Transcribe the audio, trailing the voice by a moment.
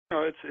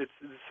No, it's the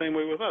same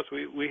way with us.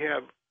 We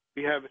have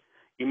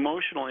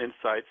emotional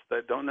insights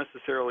that don't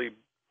necessarily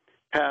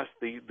pass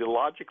the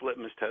logic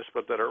litmus test,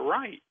 but that are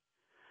right.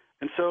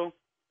 And so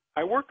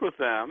I worked with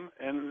them,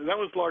 and that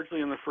was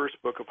largely in the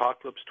first book,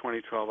 Apocalypse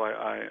 2012.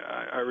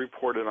 I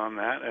reported on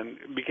that and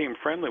became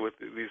friendly with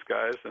these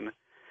guys, and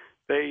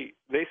they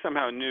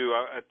somehow knew.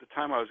 At the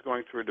time I was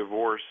going through a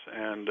divorce,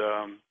 and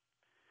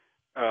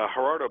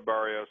Gerardo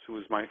Barrios, who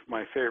was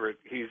my favorite,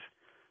 he's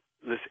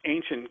this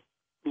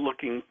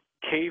ancient-looking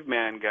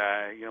caveman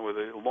guy, with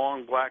a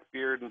long black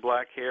beard and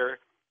black hair,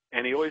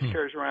 and he always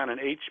carries around an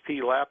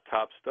HP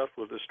laptop stuffed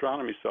with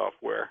astronomy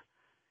software.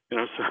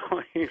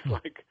 So he's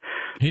like...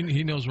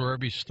 He knows where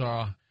every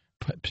star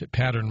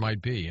pattern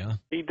might be, huh?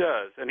 He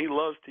does, and he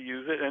loves to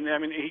use it. And,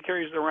 he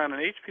carries around an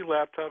HP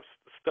laptop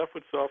stuffed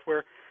with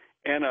software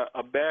and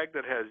a bag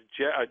that has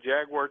a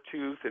jaguar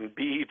tooth and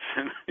beads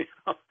and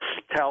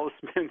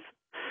talismans.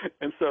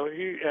 And so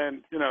he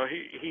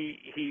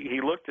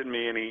looked at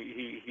me and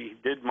he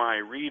did my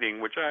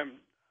reading, which I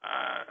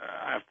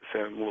have to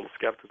say I'm a little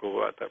skeptical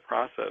about that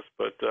process,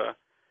 but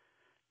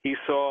he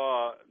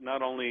saw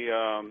not only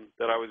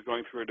that I was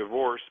going through a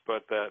divorce,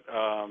 but that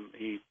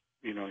he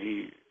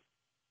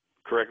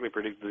correctly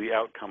predicted the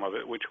outcome of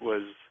it, which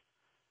was,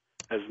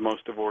 as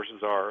most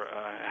divorces are,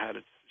 had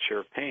its share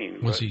of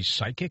pain. Was he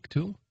psychic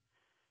too?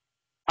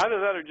 Either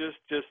that or just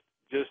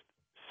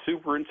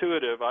super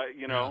intuitive.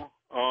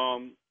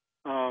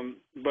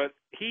 But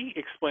he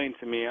explained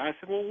to me. I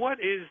said, "Well, what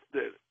is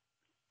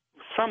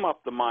sum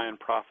up the Mayan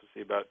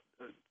prophecy about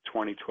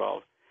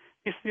 2012?"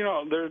 He said,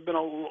 there's been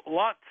a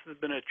lot that's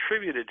been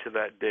attributed to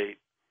that date.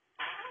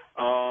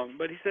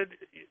 But he said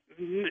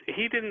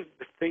he didn't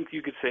think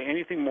you could say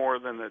anything more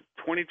than that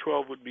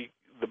 2012 would be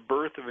the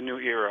birth of a new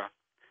era.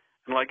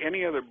 And like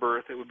any other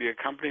birth, it would be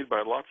accompanied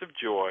by lots of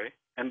joy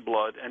and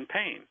blood and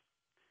pain.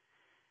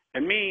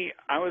 And me,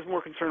 I was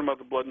more concerned about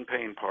the blood and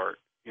pain part.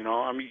 You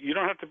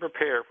don't have to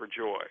prepare for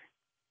joy.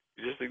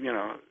 You just,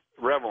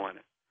 revel in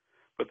it.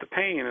 But the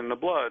pain and the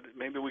blood,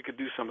 maybe we could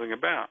do something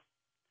about.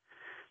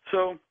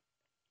 So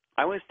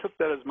I always took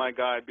that as my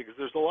guide, because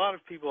there's a lot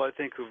of people, I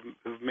think,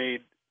 who've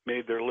made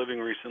their living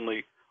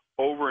recently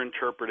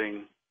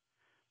over-interpreting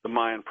the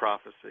Mayan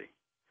prophecy,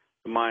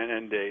 the Mayan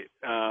end date,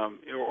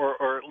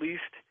 or at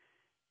least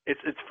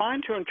it's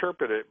fine to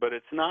interpret it, but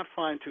it's not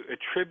fine to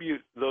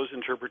attribute those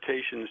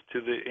interpretations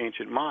to the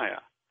ancient Maya.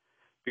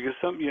 Because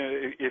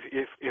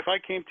if I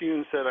came to you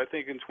and said, I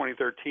think in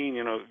 2013,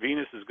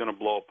 Venus is going to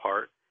blow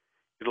apart,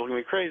 you'd look at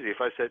me crazy.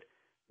 If I said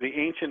the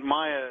ancient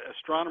Maya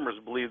astronomers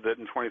believe that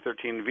in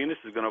 2013 Venus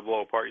is going to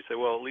blow apart, you say,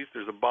 well, at least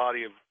there's a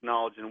body of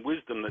knowledge and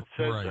wisdom that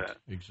says that. Right,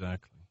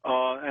 exactly.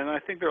 And I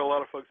think there are a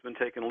lot of folks who have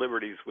been taking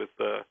liberties with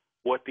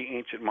what the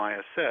ancient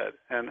Maya said.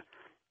 And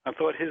I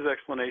thought his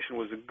explanation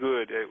was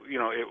good.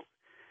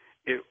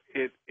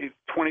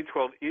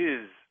 2012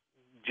 is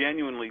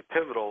genuinely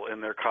pivotal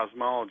in their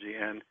cosmology,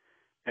 and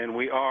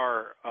we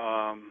are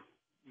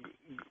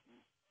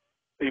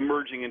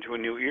emerging into a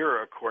new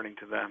era, according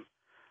to them.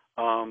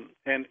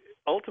 And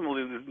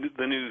ultimately,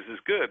 the news is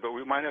good, but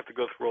we might have to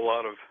go through a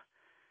lot of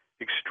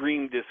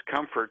extreme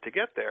discomfort to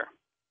get there.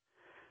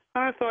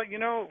 And I thought,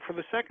 for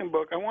the second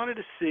book, I wanted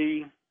to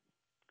see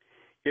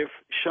if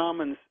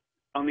shamans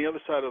on the other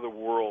side of the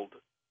world,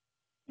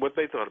 what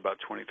they thought about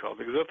 2012.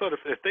 Because I thought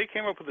if they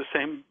came up with the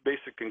same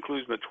basic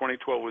conclusion that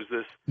 2012 was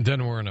this...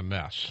 Then we're in a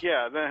mess.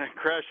 Yeah, then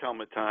crash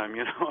helmet time,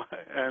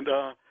 And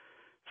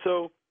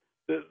so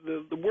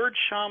the word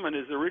shaman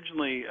is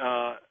originally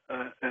a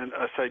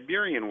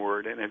Siberian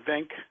word, an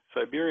Evenk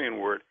Siberian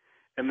word.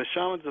 And the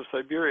shamans of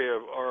Siberia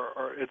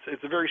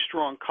it's a very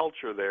strong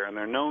culture there, and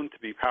they're known to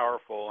be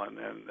powerful, and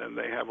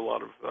they have a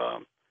lot of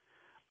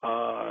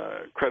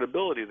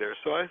credibility there.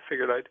 So I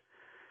figured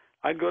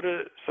I'd go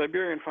to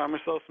Siberia and find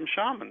myself some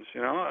shamans,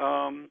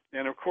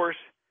 and of course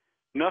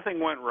nothing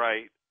went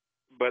right,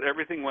 but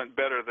everything went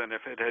better than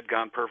if it had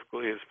gone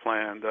perfectly as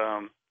planned.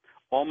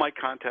 All my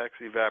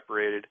contacts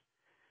evaporated,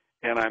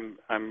 and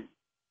I'm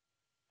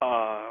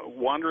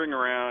wandering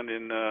around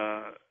in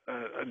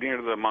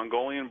near the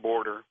Mongolian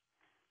border.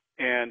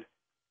 And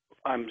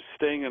I'm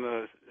staying in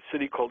a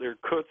city called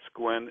Irkutsk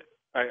when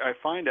I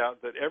find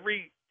out that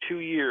every 2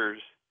 years,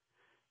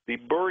 the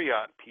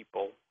Buryat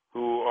people,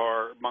 who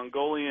are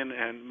Mongolian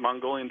and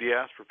Mongolian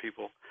diaspora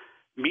people,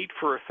 meet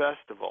for a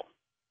festival.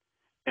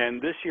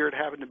 And this year it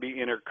happened to be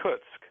in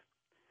Irkutsk.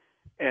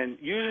 And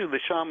usually the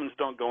shamans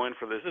don't go in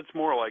for this. It's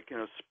more like,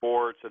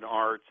 sports and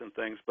arts and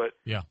things. But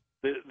yeah.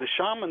 The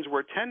shamans were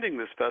attending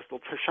this festival.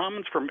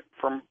 Shamans from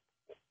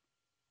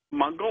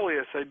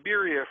Mongolia,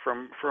 Siberia,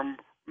 from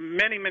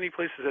many, many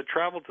places had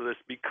traveled to this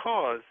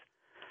because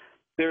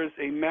there's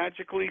a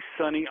magically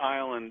sunny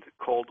island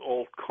called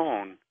Old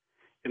Kon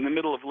in the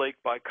middle of Lake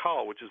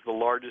Baikal, which is the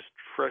largest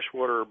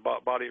freshwater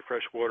body of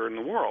fresh water in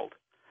the world.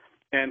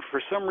 And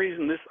for some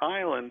reason, this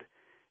island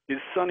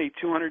is sunny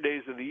 200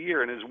 days of the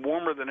year and is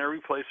warmer than every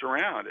place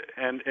around it.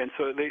 And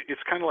so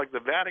it's kind of like the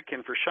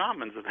Vatican for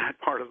shamans of that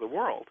part of the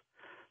world.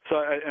 So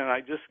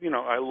I just,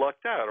 I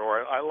lucked out,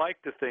 or I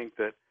like to think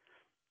that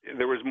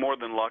there was more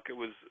than luck. It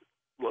was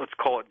let's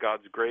call it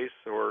God's grace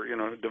or,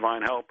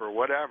 divine help or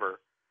whatever.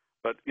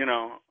 But,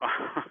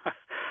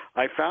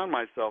 I found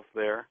myself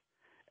there.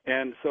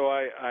 And so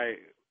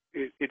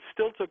it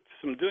still took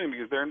some doing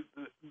because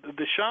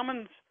the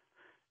shamans,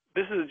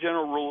 this is a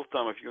general rule of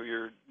thumb if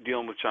you're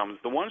dealing with shamans.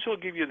 The ones who will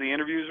give you the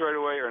interviews right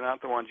away are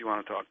not the ones you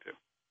want to talk to.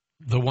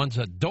 The ones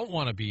that don't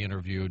want to be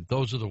interviewed,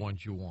 those are the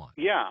ones you want.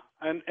 Yeah,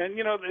 and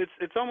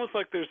it's almost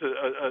like there's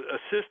a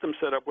system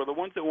set up where the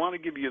ones that want to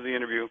give you the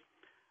interview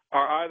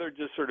are either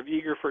just sort of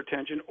eager for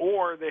attention,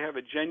 or they have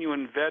a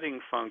genuine vetting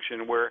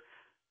function where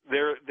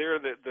they're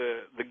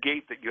the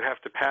gate that you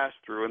have to pass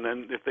through, and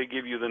then if they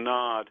give you the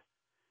nod,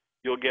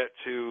 you'll get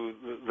to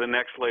the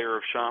next layer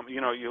of shaman.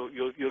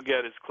 You'll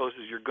get as close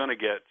as you're going to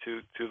get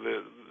to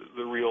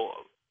the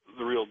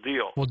real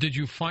deal. Well, did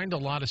you find a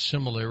lot of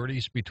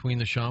similarities between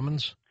the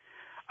shamans?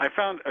 I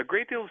found a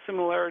great deal of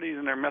similarities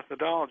in their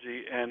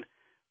methodology, and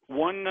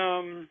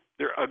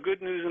there are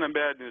good news and a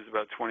bad news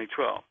about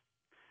 2012.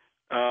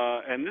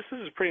 And this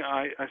is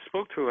I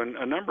spoke to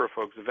a number of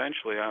folks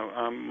eventually.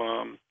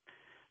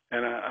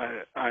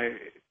 I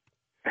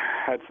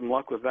had some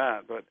luck with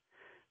that. But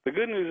the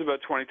good news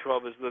about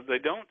 2012 is that they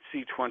don't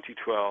see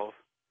 2012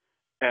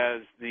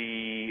 as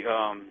the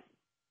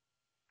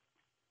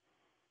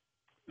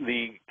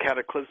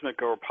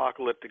cataclysmic or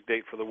apocalyptic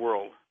date for the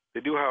world. They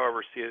do,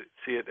 however, see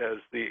it as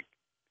the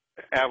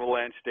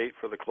avalanche date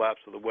for the collapse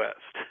of the West.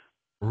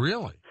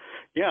 Really?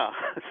 Yeah.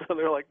 So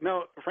they're like,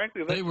 no,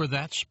 frankly. They were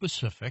that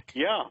specific?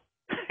 Yeah.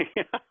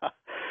 Yeah.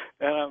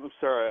 And I'm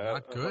sorry.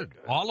 Not good.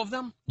 All of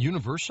them?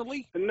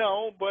 Universally?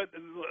 No, but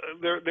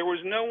there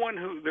was no one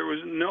who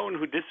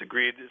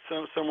disagreed.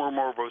 Some were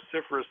more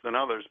vociferous than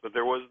others, but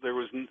there was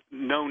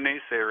no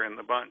naysayer in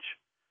the bunch.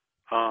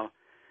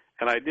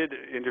 And I did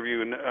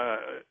interview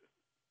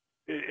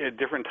at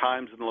different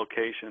times and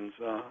locations,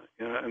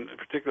 and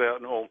particularly out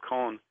in Old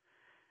Cone.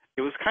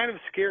 It was kind of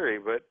scary,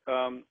 but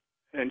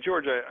and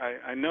George,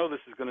 I know this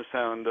is going to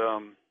sound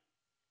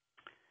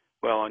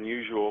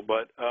unusual,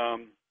 but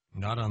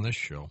not on this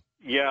show.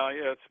 Yeah,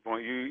 that's the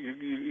point.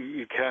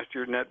 You cast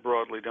your net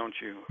broadly, don't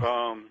you?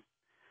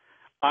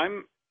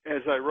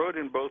 As I wrote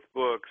in both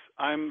books,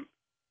 I'm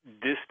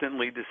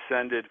distantly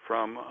descended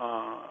from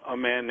a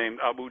man named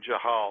Abu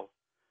Jahal,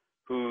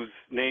 whose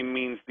name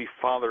means the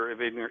father of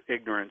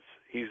ignorance.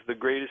 He's the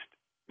greatest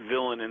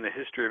villain in the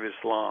history of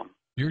Islam.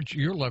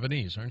 You're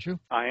Lebanese, aren't you?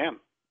 I am.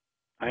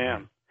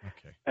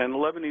 Okay. And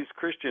Lebanese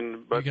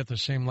Christian, but you get the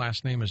same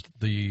last name as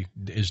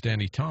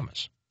Danny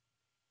Thomas.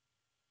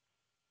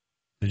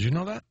 Did you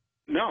know that?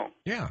 No.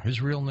 Yeah,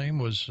 his real name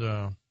was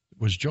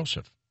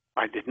Joseph.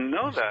 I didn't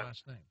know his that.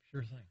 Last name,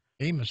 sure thing.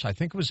 Amos, I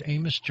think it was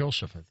Amos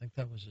Joseph. I think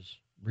that was his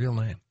real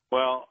name.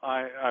 Well,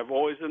 I've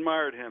always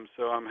admired him,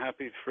 so I'm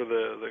happy for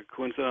the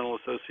coincidental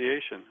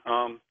association.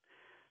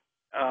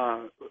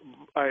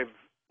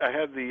 I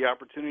had the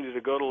opportunity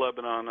to go to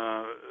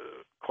Lebanon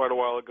quite a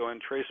while ago and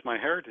trace my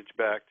heritage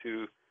back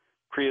to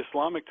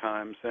pre-Islamic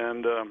times,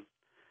 and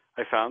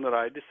I found that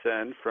I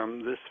descend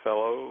from this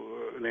fellow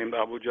named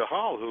Abu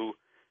Jahal, who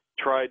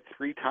tried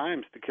 3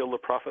 times to kill the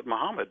Prophet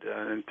Muhammad,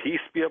 and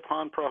peace be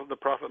upon the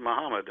Prophet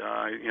Muhammad.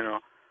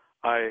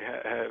 I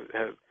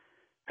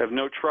have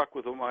no truck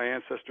with what my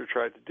ancestor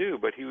tried to do,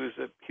 but he was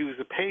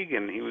a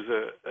pagan. He was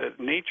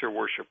a nature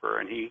worshiper,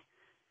 and he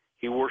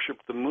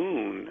worshipped the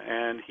moon,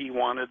 and he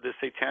wanted the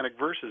satanic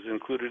verses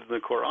included in the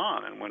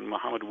Quran. And when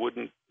Muhammad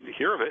wouldn't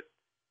hear of it,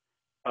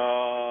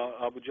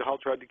 Abu Jahal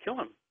tried to kill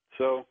him.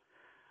 So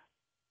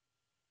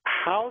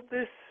how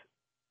this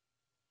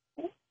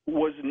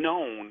was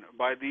known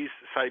by these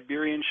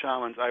Siberian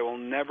shamans, I will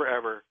never,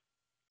 ever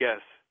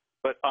guess.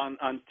 But on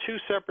 2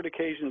 separate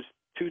occasions,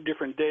 2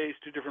 different days,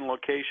 2 different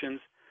locations,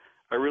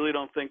 I really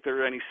don't think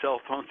there are any cell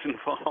phones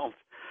involved.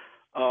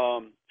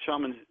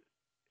 Shamans,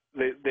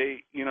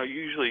 they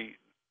usually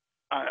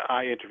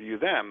I interview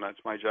them.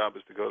 That's my job,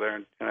 is to go there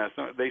and ask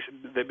them.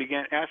 They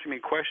began asking me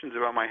questions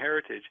about my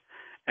heritage,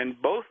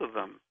 and both of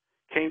them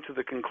came to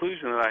the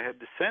conclusion that I had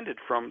descended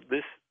from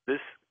this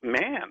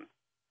man.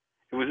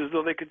 It was as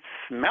though they could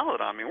smell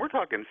it on me. We're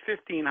talking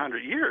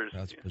 1,500 years.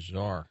 That's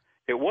bizarre.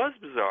 It was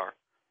bizarre,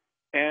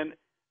 and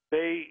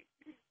they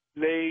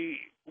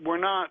were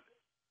not.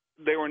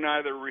 They were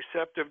neither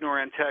receptive nor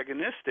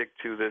antagonistic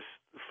to this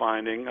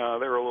finding. They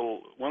were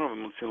one of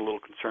them seemed a little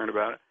concerned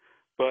about it,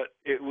 but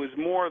it was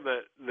more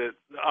that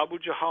Abu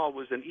Jahal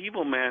was an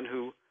evil man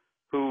who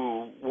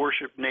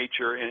worshipped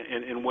nature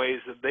in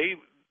ways that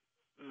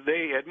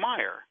they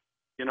admire.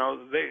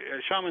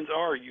 Shamans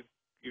are, you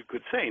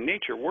could say,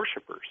 nature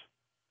worshipers.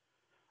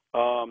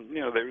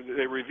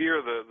 They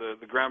revere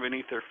the ground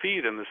beneath their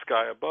feet and the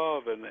sky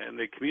above, and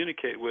they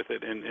communicate with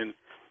it in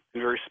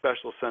very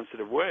special,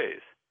 sensitive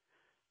ways.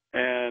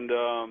 And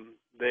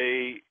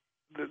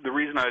the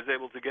reason I was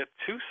able to get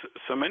to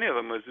so many of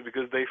them was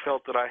because they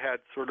felt that I had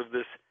sort of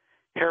this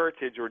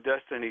heritage or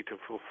destiny to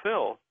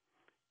fulfill,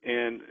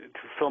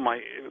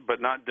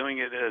 but not doing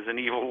it as an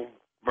evil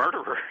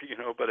murderer,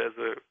 but as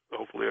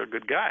hopefully a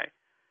good guy.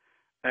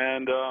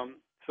 And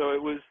so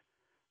it was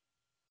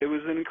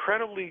an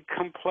incredibly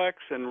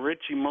complex and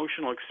rich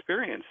emotional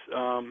experience.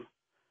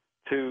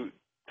 to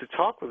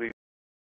talk with these